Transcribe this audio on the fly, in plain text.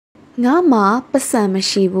ငါမှာပတ်စံမ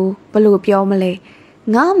ရှိဘူးဘယ်လိုပြောမလဲ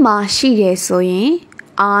ငါမှာရှိတယ်ဆိုရင်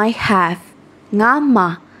I have ငါ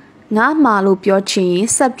မှာလို့ပြောချင်ရင်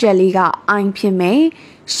subject လေးက I ဖြစ်မယ်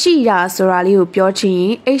ရှိတာဆိုတာလေးကိုပြောချင်ရ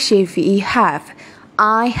င် have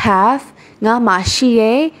I have ငါမှာရှိတ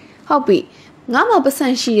ယ်ဟုတ်ပြီငါမှာပတ်စံ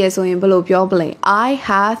ရှိတယ်ဆိုရင်ဘယ်လိုပြောမလဲ I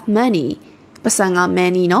have money ပတ်စံက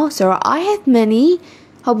money เนาะဆိုတော့ I have money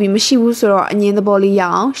ဟုတ်ပြီမရှိဘူးဆိုတော့အငြင်းသဘောလေးရ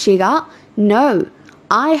အောင်ရှေ့က no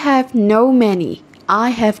I have no money I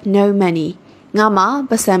have no money ငါမှာ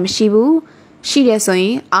ပတ်စံမရှိဘူးရှိတယ်ဆိုရ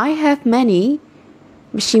င် I have money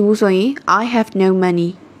မရှိဘူးဆိုရင် I have no money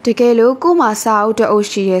တကယ်လို့ကိုယ်မှာစာအုပ်တစ်အုပ်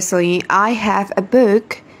ရှိရဆိုရင် I have a book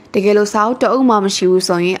တကယ်လို့စာအုပ်တစ်အုပ်မှမရှိဘူး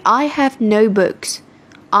ဆိုရင် I have no books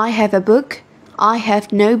I have a book I have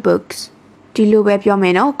no books ဒီလိုပဲပြောမ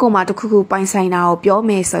ယ်နော်ကိုယ်မှာတစ်ခုခုပိုင်ဆိုင်တာကိုပြော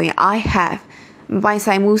မယ်ဆိုရင် I have မပိုင်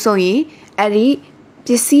ဆိုင်မှုဆိုရင်အဲ့ဒီပ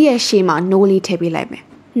စ္စည်းရဲ့ရှေ့မှာ no လေးထည့်ပေးလိုက်မယ်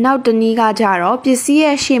နောက်တနည်းကကြတော့ပစ္စည်း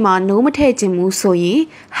ရဲ့ရှေ့မှာ no မထည့်ခြင်းဘူးဆိုရင်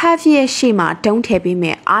have ရဲ့ရှေ့မှာ don't ထည့်ပေးမ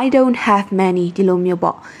ယ် I don't have money ဒီလိုမျိုး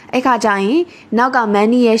ပေါ့အဲ့ခါကျရင်နောက်က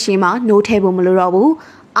money ရဲ့ရှေ့မှာ no ထည့်ဖို့မလိုတော့ဘူး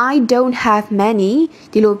I don't have money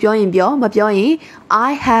ဒီလိုပြောရင်ပြောမပြောရင် I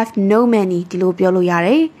have no money ဒီလိုပြောလို့ရတ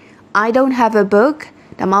ယ် I don't have a book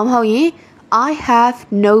ဒါမှမဟုတ်ရင် I have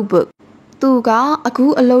no book သူကအခု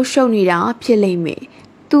အလုပ်ရှုပ်နေတာဖြစ်လိမ့်မယ်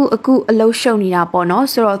သူအခုအလုပ်ရှုပ်နေတာပေါ့နော်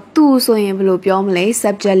ဆိုတော့သူဆိုရင်ဘယ်လိုပြောမလဲ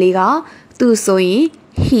subject လေးကသူဆိုရင်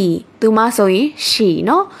he သူမဆိုရင် she เ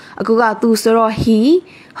นาะအခုကသူဆိုတော့ he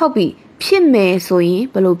ဟုတ်ပြီဖြစ်မယ်ဆိုရင်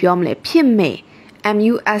ဘယ်လိုပြောမလဲဖြစ်မယ်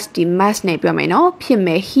must must နဲ့ပြောမယ်เนาะဖြစ်မ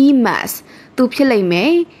ယ် he must သူဖြစ်လိမ့်မ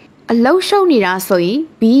ယ်အလုပ်ရှုပ်နေတာဆိုရင်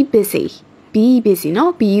be busy เนาะ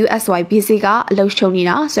busy ကအလုပ်ရှုပ်နေ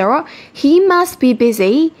တာဆိုတော့ he must be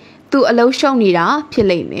busy သူအလုပ်ရှုပ်နေတာဖြစ်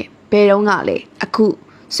လိမ့်မယ်ဘယ်တော့ကလဲအခု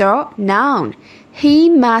So noun he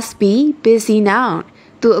must be busy now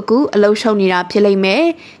သူအခုအလုပ်ရှုပ်နေတာဖြစ်လိမ့်မယ်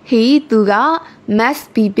he သူက must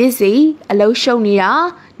be busy အလုပ်ရှုပ်နေတာ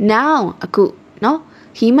now အခုเนาะ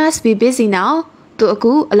he must be busy now သူအ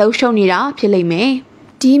ခုအလုပ်ရှုပ်နေတာဖြစ်လိမ့်မယ်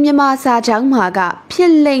ဒီမြန်မာစာကြောင်းမှာကဖြ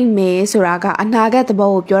စ်လိမ့်မယ်ဆိုတာကအနာဂတ်သဘော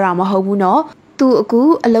ကိုပြောတာမဟုတ်ဘူးเนาะသူအခု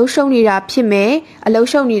အလုပ်ရှုပ်နေတာဖြစ်မယ်အလုပ်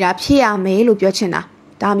ရှုပ်နေတာဖြစ်ရမယ်လို့ပြောချင်တာ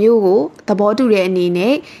ဒါမျိုးကိုသဘောတူတဲ့အနေ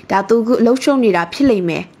နဲ့ဒါသူကအလုပ်ရှုပ်နေတာဖြစ်လိမ့်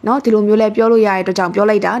မယ်เนาะဒီလိုမျိုးလဲပြောလို့ရတဲ့အတွက်ကြောင့်ပြော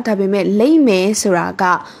လိုက်တာဒါပေမဲ့လိမ့်မယ်ဆိုတာက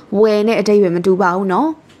ဝယ်နဲ့အတိတ်ပဲမတူပါဘူးเนาะ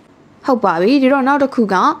ဟုတ်ပါပြီဒီတော့နောက်တစ်ခု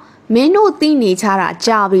ကမင်းတို့သိနေကြတာ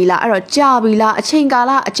ကြာပြီလားအဲ့တော့ကြာပြီလားအချိန်ကာ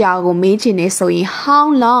လအကြာကိုမေးချင်နေဆိုရင် how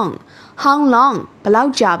long ဘယ်လော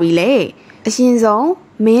က်ကြာပြီလဲအရင်ဆုံး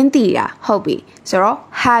မင်းသိတာဟုတ်ပြီဆိုတော့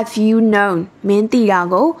have you known မင်းသိတာ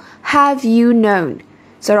ကို have you known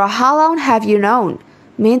ဆိုတော့ how long have you known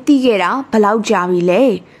မင်းသိခဲ့တာဘယ်လောက်ကြာပြီလဲ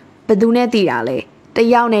ဘယ်သူနဲ့သိတာလဲတ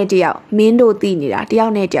ယောက်နဲ့တယောက်မင်းတို့သိနေတာတယော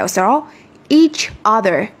က်နဲ့တယောက်ဆိုတော့ each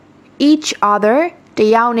other တ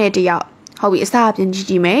ယောက်နဲ့တယောက်ဟုတ်ပြီအစအပြင်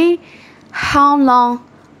ကြည့်မယ် how long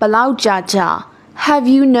ဘယ်လောက်ကြာ have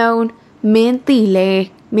you known မင်းသိ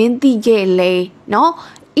ခဲ့လဲเนาะ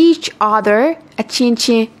each other အချင်းချ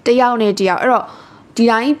င်းတယောက်နဲ့တယောက်အဲ့တော့ဒီ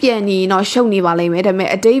တိုင်းပြန်နေတော့ရှုပ်နေပါလိမ့်မယ်ဒါပေမဲ့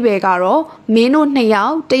အတိတ်ပဲကတော့မင်းတို့နှစ်ယော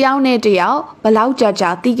က်တယောက်နဲ့တယောက်ဘယ်လောက်ကြာ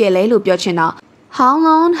သိခဲ့လဲလို့ပြောချင်တာ How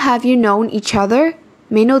long have you known each other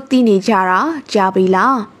မင်းတို့သိနေကြတာကြာပြီ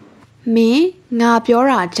လားမင်းငါပြော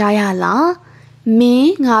တာကြားရလား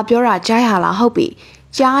ဟုတ်ပြီ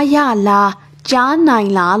ကြားရလားကြားနိုင်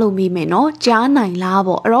လားလို့မေးမယ်နော်ကြားနိုင်လား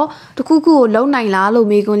ပေါ့အဲ့တော့တခုခုကိုလုံးနိုင်လားလို့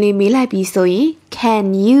မေးခွန်းလေးမေးလိုက်ပြီးဆိုရင် can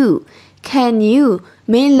you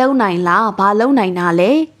မင်းလုံးနိုင်လားဘာလုံးနိုင်တာ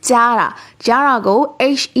လဲကြားတာကို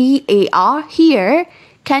hear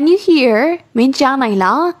can you hear မင်းကြားနိုင်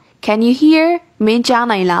လား can you hear မင်းကြား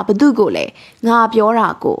နိုင်လားဘယ်သူကိုလဲငါပြောတာ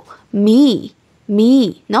ကို me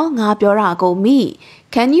เนาะငါပြောတာကို me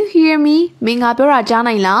can you hear me မင်းငါပြောတာကြား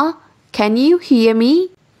နိုင်လား can you hear me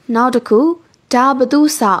နောက်တစ်ခုဒါဘယ်သူ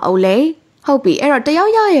စာအုပ်လဲဟုတ်ပြီအဲ့တော့တယော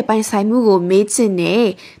က်ရဲ့ပိုင်ဆိုင်မှုကိုမေးချင်တယ်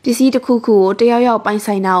ပစ္စည်းတစ်ခုခုကိုတယောက်ပိုင်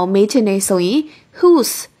ဆိုင်တာကိုမေးချင်နေဆိုရင်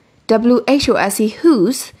whose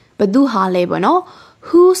whose ဘယ်သူဟာလဲပေါ့နော်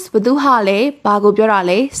whose ဘယ်သူဟာလဲဘာကိုပြောတာ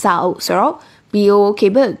လဲစာအုပ်ဆိုတော့ book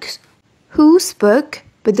books whose book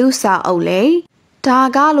ဘယ်သူစာအုပ်လဲဒါ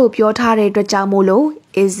ကလို့ပြောထားတဲ့အတွက်ကြောင့်မို့လို့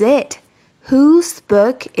is it whose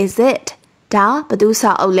book is it ဒါဘယ်သူ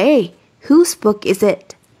စာအုပ်လဲ whose book is it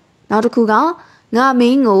နောက်တစ်ခုကငါမ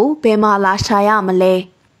င်းကိုဘယ်မှာလာရှာရမလဲ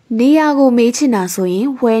နေရာကိုမေးချင်တာဆိုရင်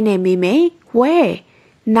where နဲ့မေးမယ် where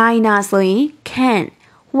နိုင်တာဆိုရင် can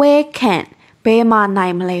where can ဘယ်မှာနို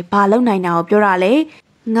င်မလဲဘာလုပ်နိုင်တာကိုပြောတာလေ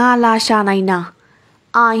ငါလာရှာနိုင်တာ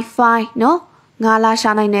I find နော်ငါလာ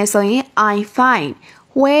ရှာနိုင်တယ်ဆိုရင် I find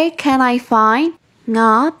where can I find ငါ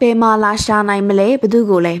ဘယ်မှာလာရှာနိုင်မလဲဘယ်သူ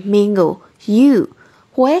ကိုလဲမင်းကို you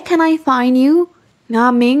Where can I find you ငါ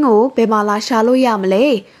မင်းကိုဘယ်မှာလာရှာလို့ရမလဲ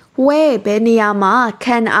Where ဘယ်နေရာမှာ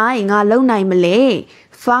can I ငါလုံနိုင်မလဲ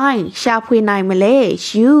Find ရှာဖွေနိုင်မလဲ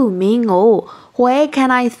You မင်းကို Where can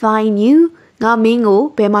I find you ငါမင်းကို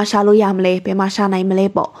ဘယ်မှာရှာလို့ရမလဲဘယ်မှာရှာနိုင်မလဲ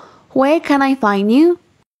ပေါ့ Where can I find you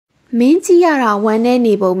မင်းကြည့်ရတာဝမ်းနဲ့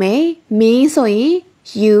နေပုံပဲမင်းဆိုရင်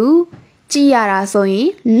you ကြည့်ရတာဆိုရင်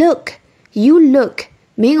look you look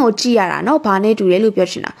မင်းကိုကြည့်ရတာเนาะဘာနဲ့တူလဲလို့ပြော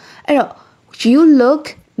ချင်တာအဲ့တော့ you look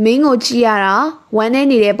မင်းကိုကြည့်ရတာဝမ်းနဲ့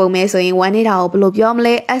နေတဲ့ပုံပဲဆိုရင်ဝမ်းနေတာကိုဘယ်လိုပြောမ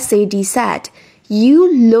လဲ sad sad you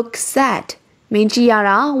look sad မင်းကြည့်ရ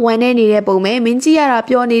တာဝမ်းနဲ့နေတဲ့ပုံပဲမင်းကြည့်ရတာ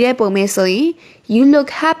ပျော်နေတဲ့ပုံပဲဆိုရင် you look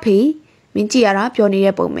happy မင်းကြည့်ရတာပျော်နေ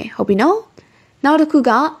တဲ့ပုံပဲဟုတ်ပြီနော်နောက်တစ်ခု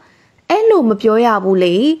ကအဲ့လိုမပြောရဘူး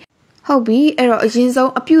လေဟုတ်ပြီအဲ့တော့အရင်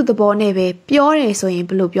ဆုံးအပြုသဘောနဲ့ပဲပြောတယ်ဆိုရင်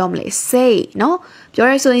ဘယ်လိုပြောမလဲ say เนาะပြော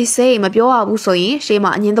ရဆိုရင် say မပြောရဘူးဆိုရင်ရှေ့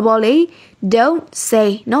မှာအရင်သဘောလေး don't say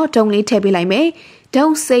เนาะ don't လေးထည့်ပေးလိုက်မယ်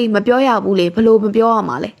don't say မပြောရဘူးလေဘယ်လိုမပြောရ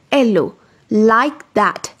မှာလဲအဲ့လို like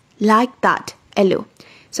that အဲ့လို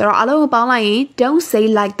ဆိုတော့အလုံးပေါင်းလိုက်ရင် don't say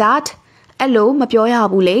like that အဲ့လိုမပြောရ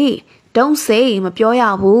ဘူးလေ don't say မပြောရ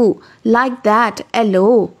ဘူး like that အဲ့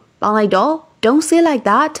လိုပေါင်းလိုက်တော့ don't say like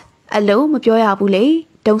that အဲ့လိုမပြောရဘူးလေ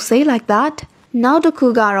don't say like that နောက်တစ်ခု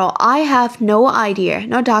ကတော့ I have no idea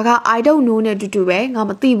เนาะဒါက I don't know နဲ့တူတူပဲငါ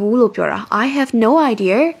မသိဘူးလို့ပြောတာ I have no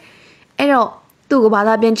idea အဲ့တော့သူ့ကိုဘာ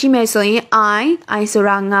သာပြန်ကြည့်မယ်ဆိုရင် I ဆို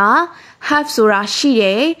တာငါ have ဆိုတာရှိတ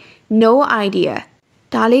ယ် no idea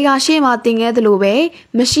ဒါလေးကရှေ့မှာသင်ခဲ့သလိုပဲ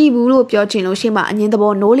မရှိဘူးလို့ပြောချင်လို့ရှေ့မှာအငင်းသ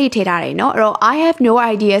ဘော no လေးထည့်ထားတယ်เนาะအဲ့တော့ I have no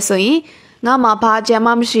idea ဆိုရင်ငါမှာဘာကြမ်း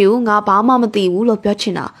မှမရှိဘူးငါဘာမှမသိဘူးလို့ပြောချ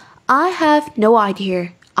င်တာ I have no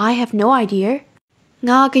idea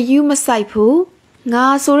ငါဂယုမဆိုင်ဘူးငါ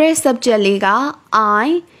ဆိုတဲ့ subject လေးက I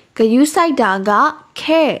ဂယုဆိုင်တာက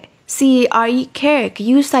care care ဂ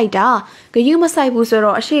ယုဆိုင်တာဂယုမဆိုင်ဘူးဆို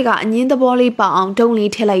တော့အရှိကအငင်းသဘောလေးပါအောင်ဒုံ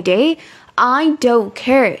လေးထည့်လိုက်တယ် I don't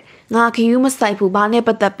care ငါဂယုမဆိုင်ဘူးဘာနဲ့ပ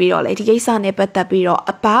တ်သက်ပြီးတော့လဲဒီကိစ္စနဲ့ပတ်သက်ပြီးတော့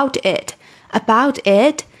about it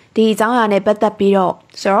ဒီအကြောင်းအရာနဲ့ပတ်သက်ပြီးတော့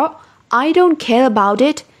ဆိုတော့ I don't care about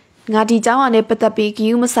it ငါဒီအကြောင်းအရာနဲ့ပတ်သက်ပြီးဂ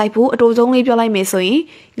ယုမဆိုင်ဘူးအတူဆုံးလေးပြောလိုက်မယ်ဆိုရင်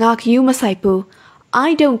ငါဂယုမဆိုင်ဘူး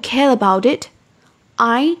I don't care about it.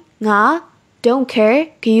ငါ don't care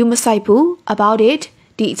ဂယုမဆိုင်ဘူး about it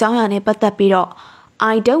ဒီအကြောင်းအရာနဲ့ပတ်သက်ပြီးတော့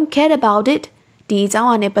I don't care about it ဒီအကြောင်း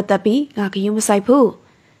အရာနဲ့ပတ်သက်ပြီးငါဂယုမဆိုင်ဘူး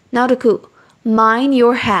နောက်တစ်ခု mind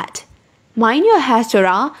your hat ဆို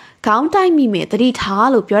တာခေါင်းတိုက်မိမယ်သတိထား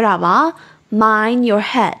လို့ပြောတာပါ mind your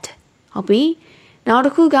hat ဟုတ်ပြီနောက်တ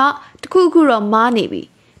စ်ခုကတစ်ခုခုတော့မားနေပြီ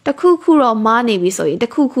ဆိုရင်တ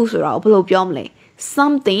စ်ခုခုဆိုတာကိုဘယ်လိုပြောမလဲ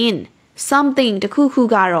something တစ်ခုခု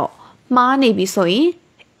ကတော့မှားနေပြီဆိုရင်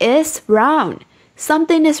is wrong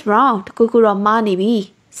something is wrong တစ်ခုခုတော့မှားနေပြီ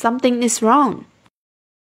something is wrong